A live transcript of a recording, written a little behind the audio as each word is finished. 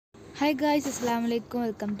Hi guys, Assalamualaikum.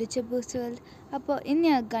 Welcome to cheppu's world. അപ്പോൾ ഇന്ന്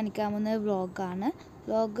ഞാൻ കാണിക്കാൻ പോകുന്ന വ്ളോഗാണ്.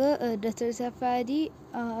 വ്ളോഗ് ഡെസേർട്ട് സഫാരി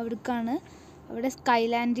അവിടേക്കാണ്. അവിടെ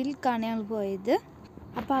സ്കൈലാൻഡിലേക്കാണ് ഞങ്ങൾ പോയത്.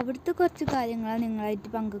 അപ്പോൾ അവിടുത്തെ കുറച്ച് കാര്യങ്ങൾ നിങ്ങളായിട്ട്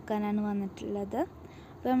പങ്കുവെക്കാനാണ് വന്നിട്ടുള്ളത്.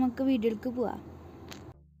 അപ്പോൾ നമുക്ക് വീഡിയോയിലേക്ക് പോവാം.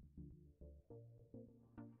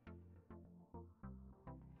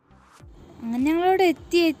 അങ്ങനെ ഞങ്ങളവിടെ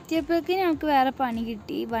എത്തിയപ്പോഴേക്കും ഞങ്ങൾക്ക് വേറെ പണി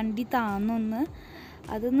കിട്ടി. വണ്ടി താന്നൊന്ന്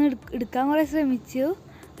അതൊന്ന് എടുക്കാൻ കുറേ ശ്രമിച്ചു,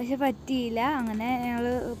 പക്ഷെ പറ്റിയില്ല. അങ്ങനെ ഞങ്ങൾ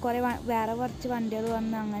വേറെ കുറച്ച് വണ്ടികൾ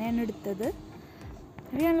വന്ന് അങ്ങനെയാണ് എടുത്തത്.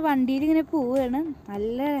 അപ്പോൾ ഞങ്ങൾ വണ്ടിയിൽ ഇങ്ങനെ പോവുകയാണ്.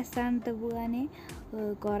 നല്ല രസമാണ് കേട്ടോ പോകാൻ.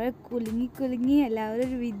 കുറേ കുലുങ്ങി എല്ലാവരും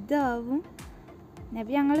ഒരു വിധമാവും.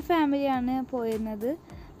 അപ്പോൾ ഞങ്ങൾ ഫാമിലിയാണ് പോയിരുന്നത്.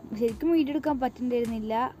 ശരിക്കും വീഡിയോ എടുക്കാൻ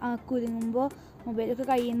പറ്റുന്നുണ്ടായിരുന്നില്ല. കുലുങ്ങുമ്പോൾ മൊബൈലൊക്കെ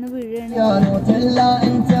കയ്യിൽ നിന്ന് വീഴുകയാണ്.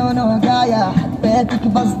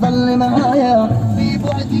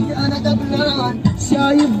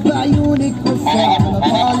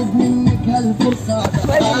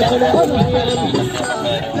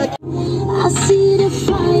 I see the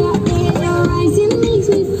fire in your eyes, it makes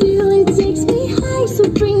me feel, it takes me high, so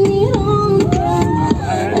bring it on.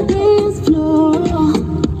 Dance floor,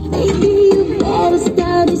 baby, you better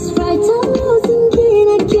start this right. I'm losing it,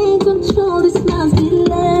 I can't control this, must be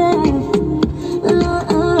love.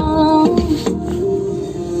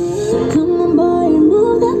 Come on boy,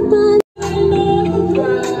 move that body.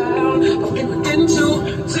 I'm getting too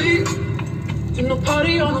deep, you know,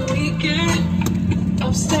 party on the weekend.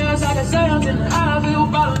 Upstairs, I got sounds in the Ivy,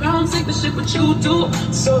 bottom down, take the shit what you do.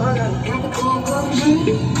 So I gotta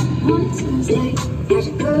On Tuesday, got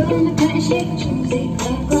your girl in the cut and shake Tuesday,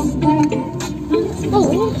 go burger.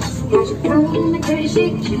 Got your girl in the cut and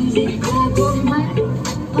shake Tuesday, go burger.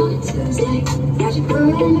 On Tuesday, got your girl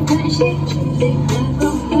in the cut and shake Tuesday, go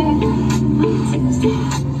burger. On Tuesday,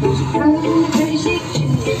 got your girl in the cut and shake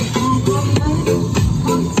Tuesday, go burger.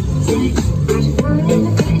 On Tuesday, got your girl in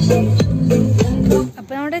the cut and shake Tuesday, go.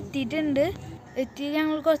 അപ്പോൾ അവിടെ എത്തിയിട്ടുണ്ട്.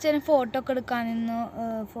 ഞങ്ങൾ കുറച്ച് നേരം ഫോട്ടോ ഒക്കെ എടുക്കാൻ നിന്നു.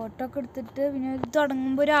 ഫോട്ടോ ഒക്കെ എടുത്തിട്ട് പിന്നെ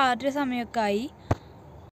തുടങ്ങുമ്പോൾ ഒരു 6 സമയമൊക്കെ ആയി.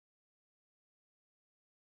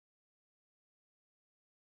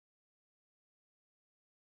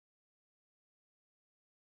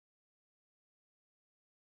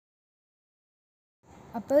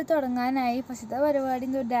 അപ്പോൾ തുടങ്ങാനായി. ഫസ്റ്റത്തെ പരിപാടി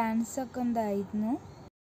ഡാൻസൊക്കെ ഉണ്ടായിരുന്നു.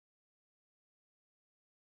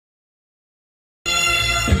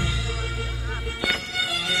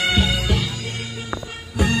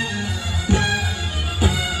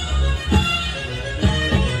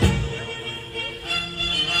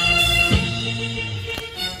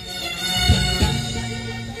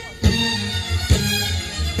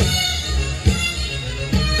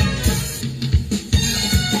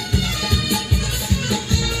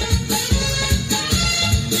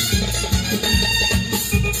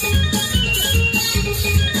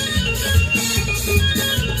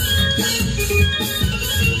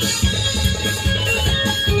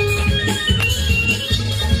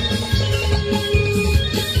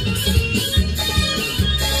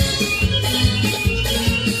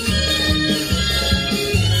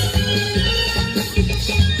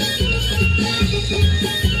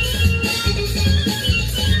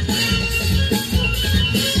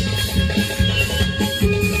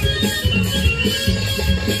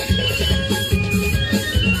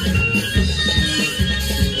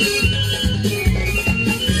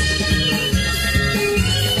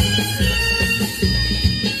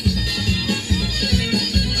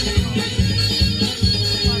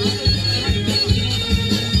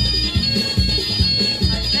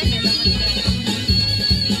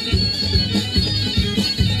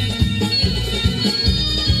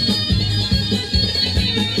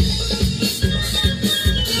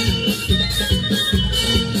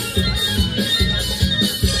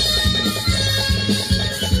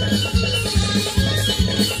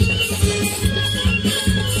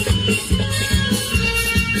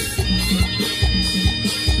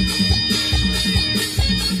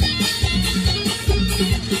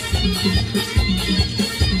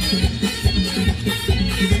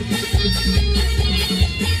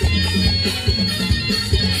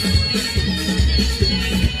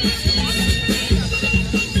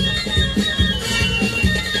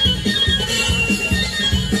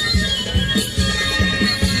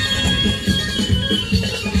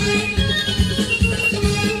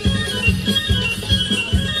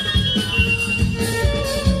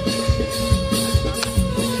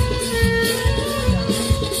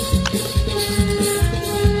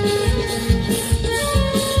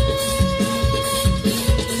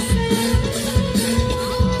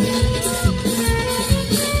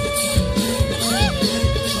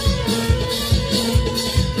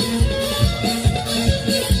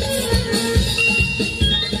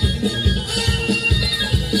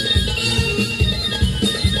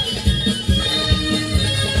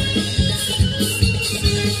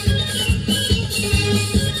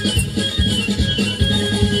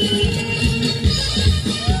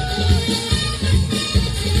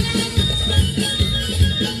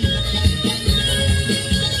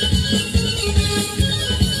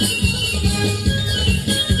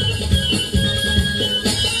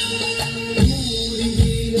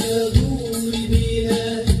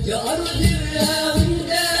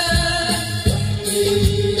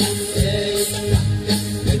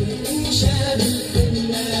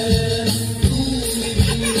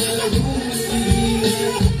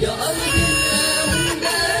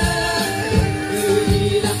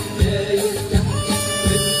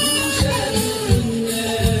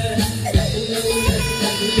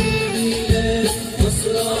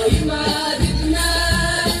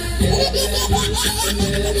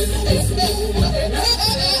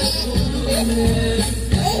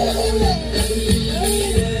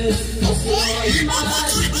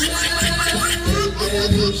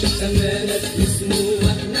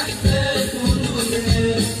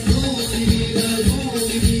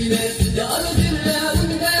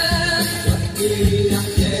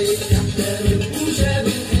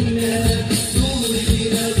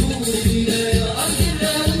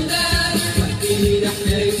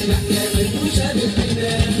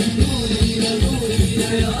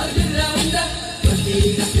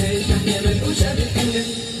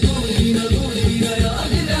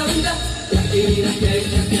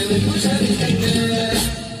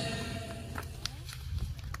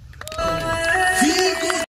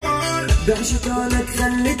 بعشقانك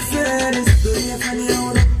خليك فارس، دنيا فانية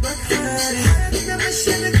وربك حارس، حياتنا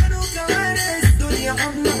مشينا كانوا كوارث، دنيا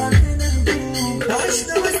عاملة علينا هجوم،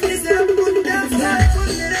 عشنا وسط ذنب وندفع،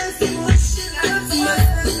 كل راسم وش العفو، ما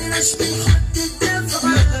استنيناش من حد الدفع،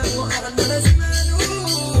 وقعنا لازم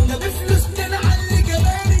نقوم، ده بفلوسنا نعلي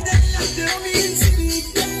جباري، ده الاحترام ينسيني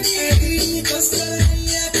التاني، قادرين نكسر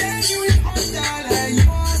هي تاني ونحط على أي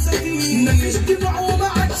عصافير، مفيش دموع وما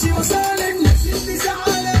عادش مصالح، لازم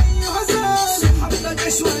تزعل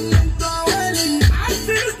ولا انت عوالم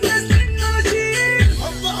عالفلوس نازلين ناشين،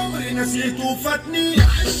 حب عمري نسيته وفاتني،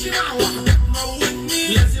 معيش مع واحدة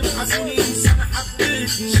تموتني، لازم حسوني انسان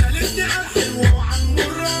حبيتني، شالتني على الحلوة وعن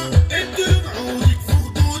مرة، انت بعودك في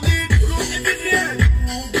خدودك، روحي في غيابك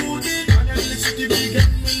ووجودك، انا اللي صوتي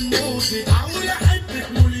بيجمل موتك، عاول احبك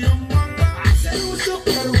مليون مرة، عسل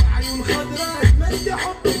وسكر وعيون خضرا، اتمد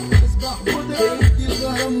حبك تصبح بودرة، انت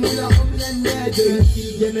الغرام والعملة النادرة، انت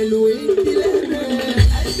الجمال وانت الامان،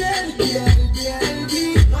 قلبي يا قلبي يا قلبي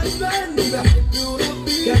غصب عني بحب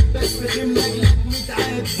وربي، كبس بخمة لك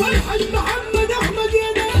متعب، فرحة محمد احمد يا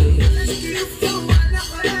نبي، اشكي وفوقنا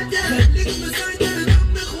حياتك، خليك مسيطر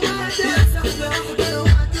ضمن اخواتك، سحب اخضر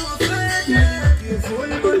وقت وفاتك، فوق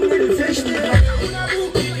البن الفشتك، عون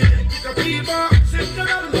ابوكي انت كتيبة، ست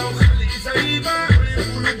غلة وخلقي زريبة،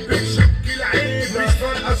 والقلوب بتشك العيب، مش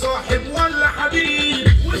فارقة صاحب ولا حبيب،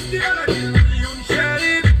 وسط بلد المليون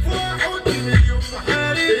شارب، فوق حوض مليون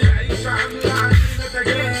محارب، العيشة عاملة علينا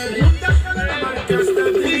تجارب، ومدخلة مركز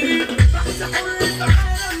تدريب، بحث حر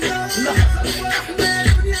العالم ده، لحظة واحدة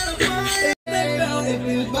دنيا رفاية، نبعد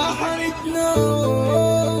البحر تنور.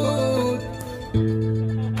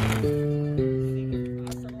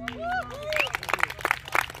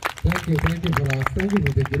 Thank you for us. Thank you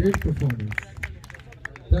for the great performance.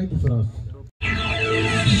 Thank you for us.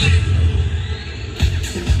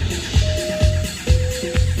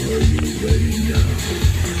 Are you ready now?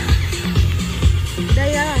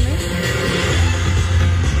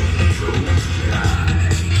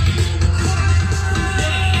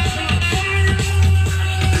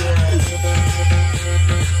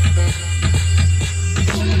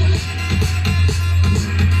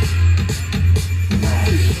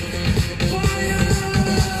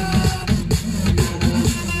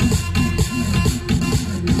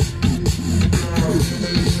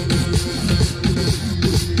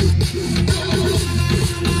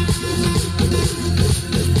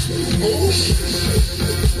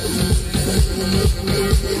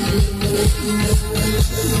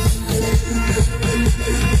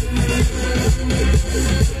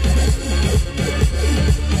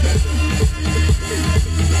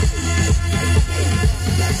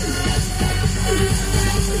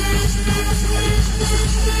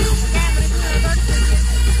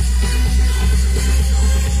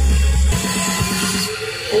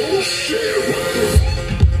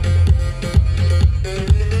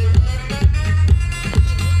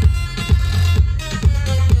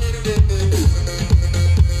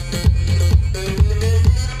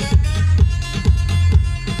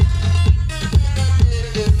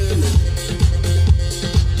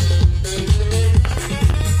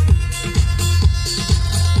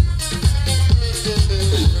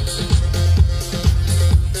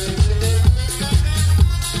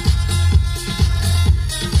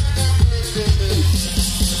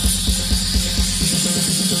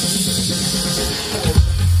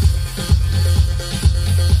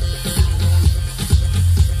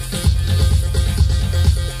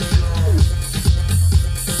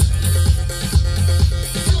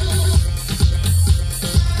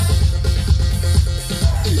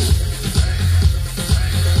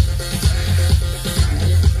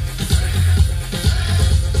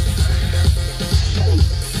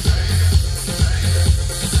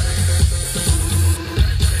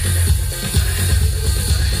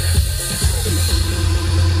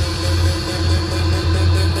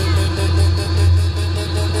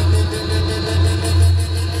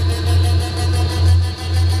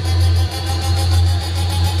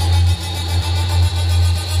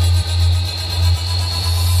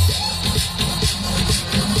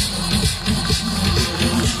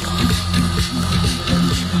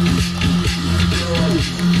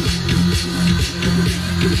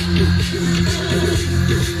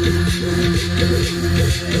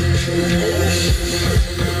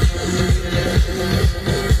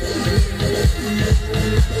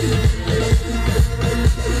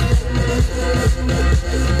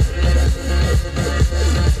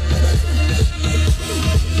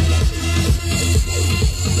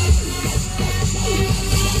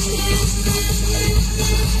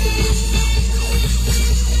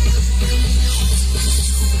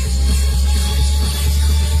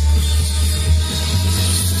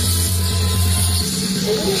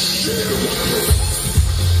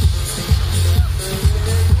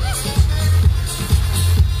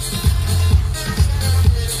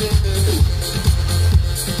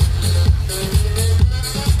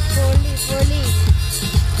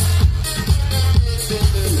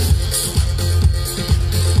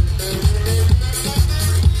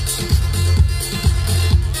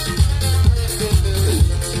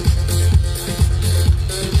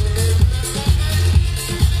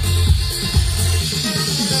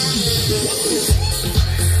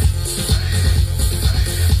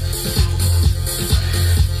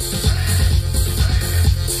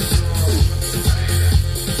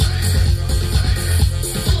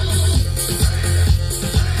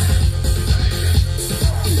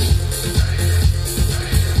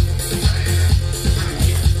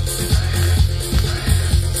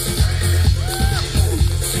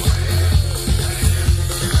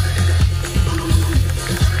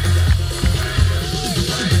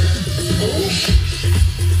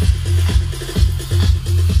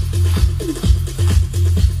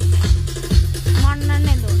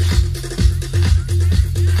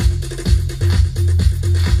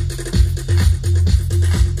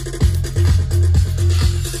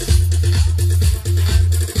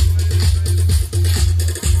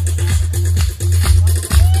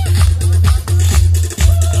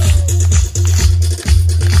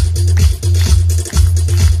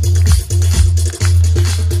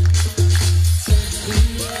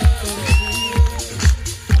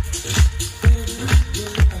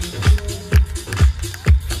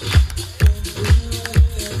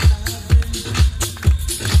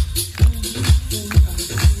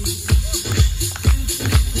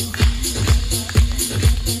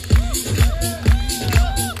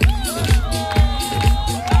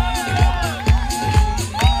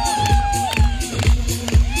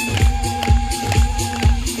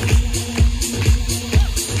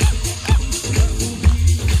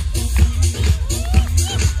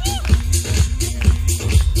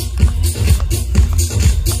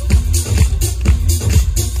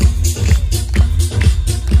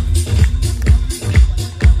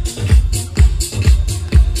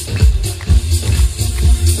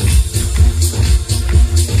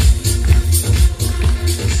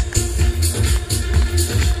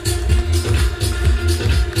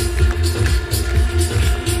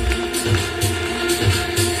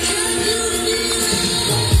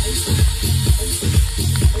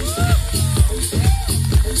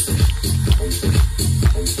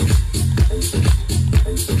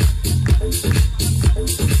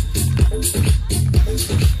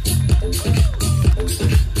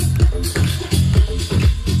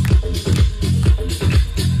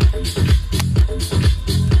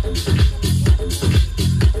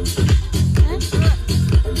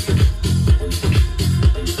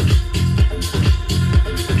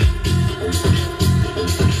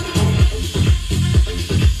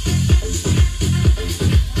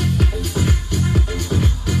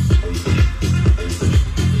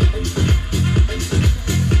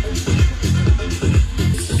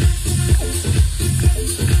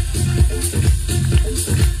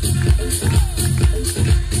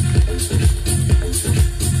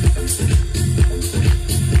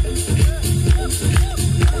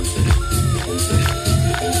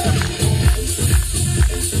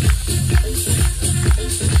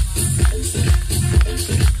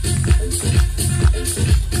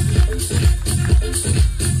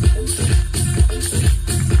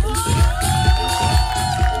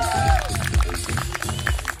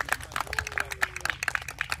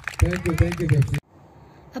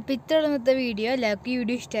 അപ്പോൾ ഇത്രയുള്ള ഇന്നത്തെ വീഡിയോ. എല്ലാവർക്കും ഈ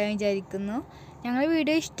വീഡിയോ ഇഷ്ടമായി വിചാരിക്കുന്നു. ഞങ്ങളുടെ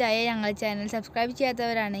വീഡിയോ ഇഷ്ടമായ ഞങ്ങളുടെ ചാനൽ സബ്സ്ക്രൈബ്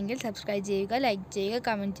ചെയ്യാത്തവരാണെങ്കിൽ സബ്സ്ക്രൈബ് ചെയ്യുക, ലൈക്ക് ചെയ്യുക,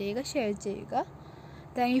 കമൻറ്റ് ചെയ്യുക, ഷെയർ ചെയ്യുക.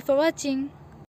 Thank you for watching.